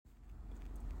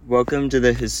Welcome to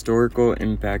the Historical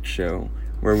Impact Show,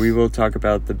 where we will talk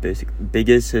about the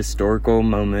biggest historical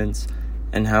moments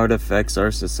and how it affects our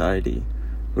society.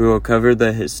 We will cover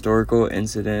the historical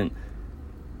incident,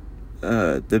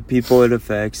 the people it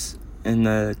affects, and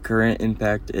the current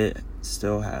impact it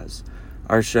still has.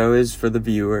 Our show is for the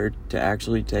viewer to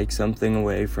actually take something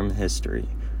away from history.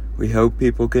 We hope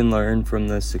people can learn from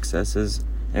the successes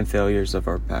and failures of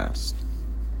our past.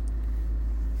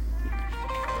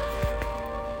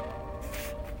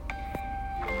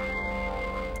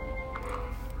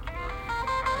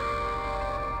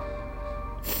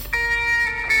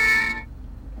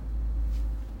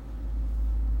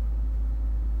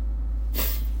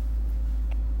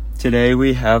 Today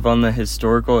we have on the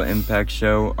Historical Impact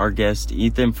Show our guest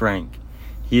Ethan Frank.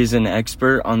 He is an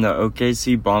expert on the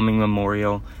OKC Bombing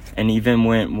Memorial and even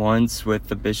went once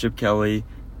with Bishop Kelly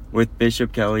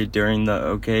during the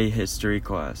OK history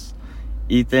class.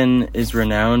 Ethan is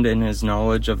renowned in his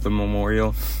knowledge of the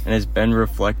memorial and has been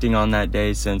reflecting on that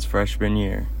day since freshman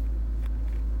year.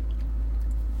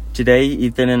 Today,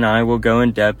 Ethan and I will go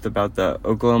in depth about the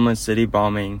Oklahoma City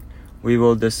bombing. We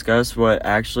will discuss what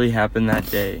actually happened that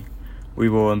day. We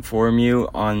will inform you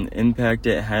on the impact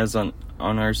it has on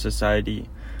our society.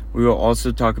 We will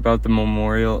also talk about the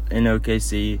memorial in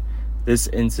OKC. This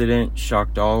incident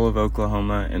shocked all of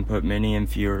Oklahoma and put many in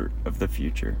fear of the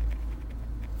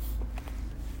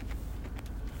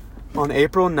On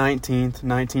April 19th,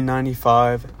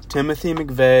 1995, Timothy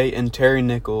McVeigh and Terry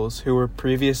Nichols, who were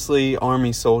previously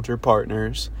Army soldier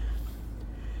partners,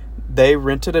 they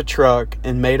rented a truck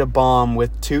and made a bomb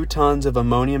with 2 tons of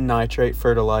ammonium nitrate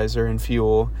fertilizer and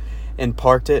fuel and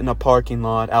parked it in a parking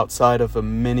lot outside of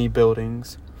many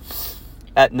buildings.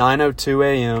 At 9:02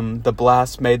 a.m., the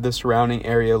blast made the surrounding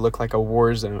area look like a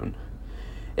war zone.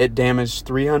 It damaged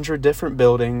 300 different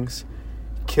buildings,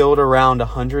 killed around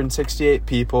 168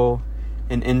 people,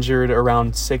 and injured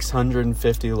around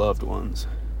 650 loved ones.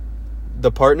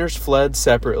 The partners fled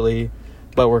separately,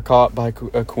 but were caught by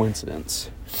a coincidence.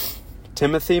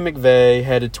 Timothy McVeigh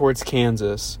headed towards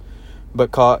Kansas,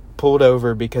 but pulled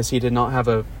over because he did not have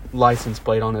a license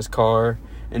plate on his car,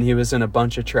 and he was in a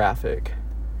bunch of traffic.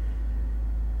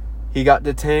 He got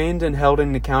detained and held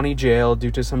in the county jail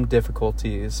due to some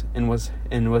difficulties, and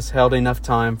was held enough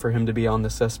time for him to be on the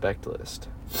suspect list.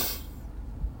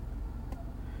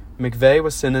 McVeigh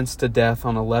was sentenced to death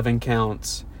on 11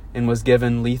 counts and was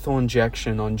given lethal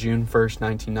injection on June 1st,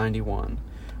 1991.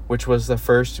 Which was the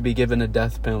first to be given a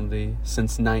death penalty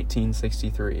since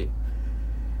 1963.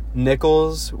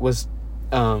 Nichols was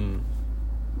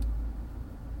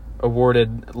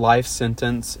awarded life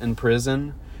sentence in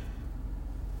prison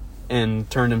and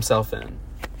turned himself in.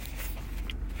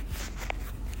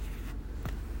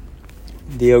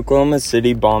 The Oklahoma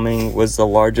City bombing was the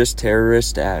largest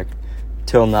terrorist act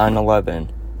till 9/11.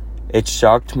 It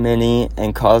shocked many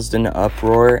and caused an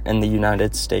uproar in the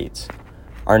United States.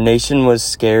 Our nation was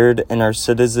scared and our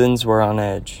citizens were on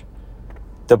edge.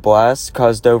 The blast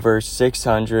caused over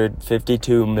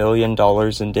 $652 million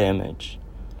in damage.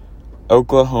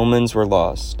 Oklahomans were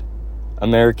lost.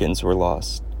 Americans were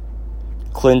lost.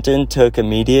 Clinton took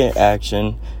immediate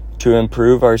action to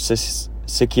improve our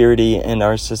security, and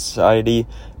our society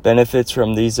benefits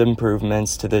from these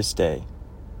improvements to this day.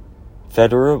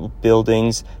 Federal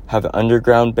buildings have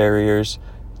underground barriers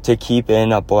to keep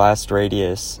in a blast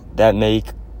radius that may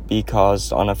be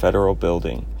caused on a federal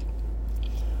building.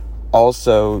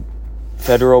 Also,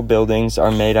 federal buildings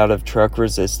are made out of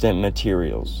truck-resistant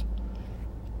materials.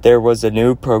 There was a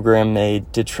new program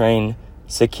made to train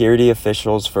security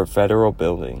officials for federal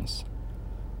buildings.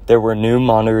 There were new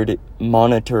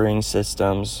monitoring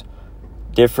systems,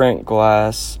 different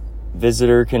glass,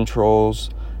 visitor controls,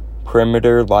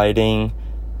 perimeter lighting,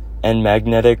 and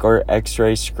magnetic or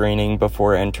X-ray screening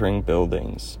before entering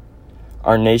buildings.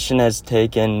 Our nation has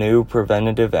taken new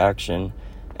preventative action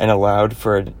and allowed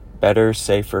for a better,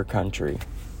 safer country.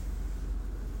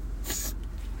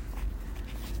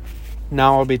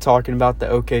 Now I'll be talking about the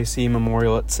OKC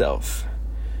Memorial itself.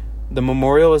 The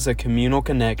memorial is a communal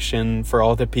connection for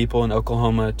all the people in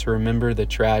Oklahoma to remember the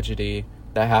tragedy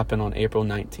that happened on April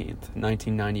 19th,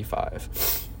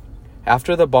 1995.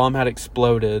 After the bomb had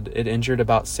exploded, it injured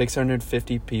about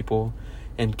 650 people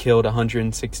and killed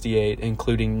 168,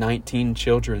 including 19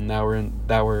 children that were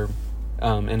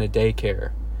in a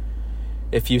daycare.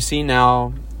 If you see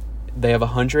now, they have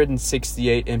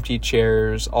 168 empty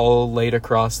chairs all laid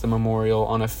across the memorial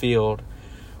on a field,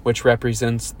 which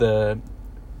represents the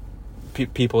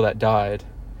people that died.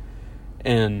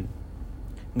 And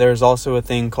there's also a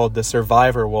thing called the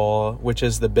Survivor Wall, which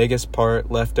is the biggest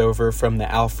part left over from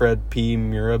the Alfred P.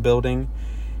 Murrah building,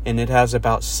 and it has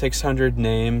about 600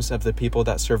 names of the people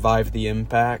that survived the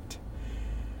impact.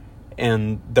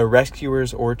 And the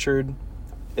rescuer's orchard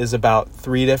is about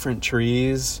 3 different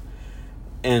trees,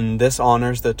 and this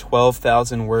honors the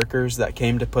 12,000 workers that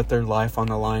came to put their life on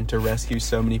the line to rescue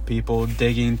so many people,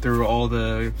 digging through all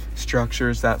the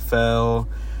structures that fell,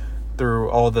 through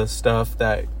all the stuff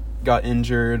that got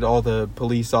injured, all the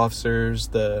police officers,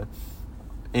 the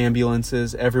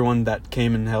ambulances, everyone that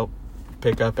came and helped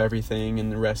pick up everything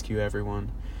and rescue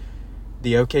everyone.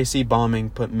 The OKC bombing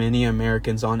put many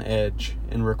Americans on edge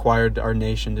and required our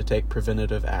nation to take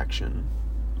preventative action.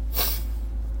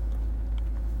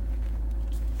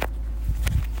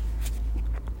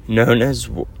 Known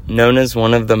as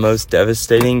one of the most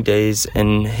devastating days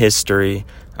in history,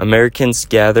 Americans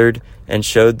gathered and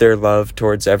showed their love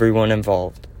towards everyone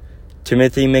involved.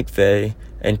 Timothy McVeigh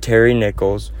and Terry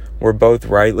Nichols were both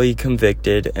rightly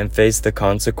convicted and faced the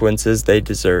consequences they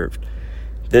deserved.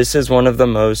 This is one of the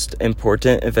most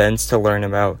important events to learn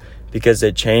about because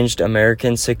it changed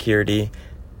American security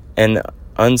and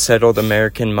unsettled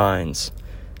American minds.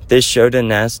 This showed a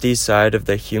nasty side of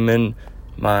the human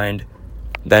mind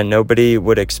that nobody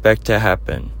would expect to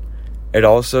happen. It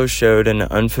also showed an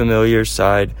unfamiliar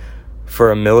side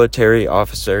for a military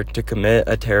officer to commit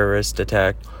a terrorist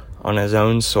attack on his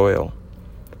own soil.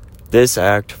 This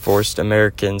act forced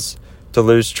Americans to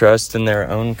lose trust in their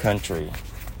own country.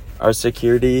 Our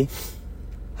security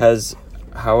has,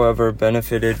 however,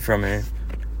 benefited from it,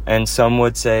 and some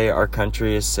would say our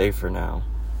country is safer now.